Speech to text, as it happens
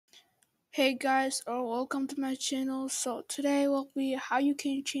Hey guys, or welcome to my channel. So today will be how you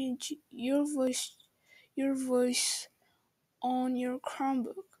can change your voice on your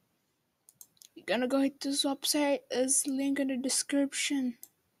Chromebook. You're gonna go hit this website, is link in the description.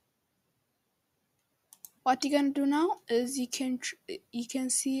 What you're gonna do now is you can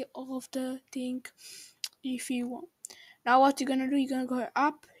see all of the thing if you want. Now what you're gonna do, you're gonna go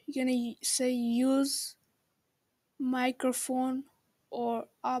up. You're gonna say use microphone or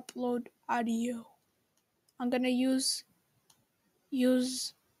upload audio. I'm gonna use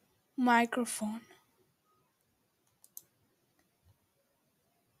microphone.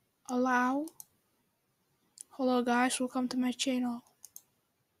 Allow. Hello guys, welcome to my channel.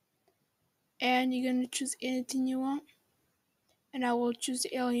 And you're gonna choose anything you want, and I will choose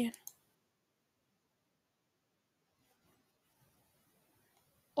alien.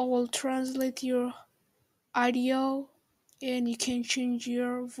 I will translate your audio, and you can change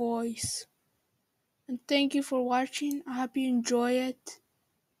your voice. And thank you for watching. I hope you enjoy it.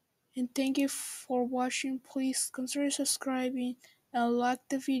 And thank you for watching. Please consider subscribing and like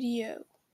the video.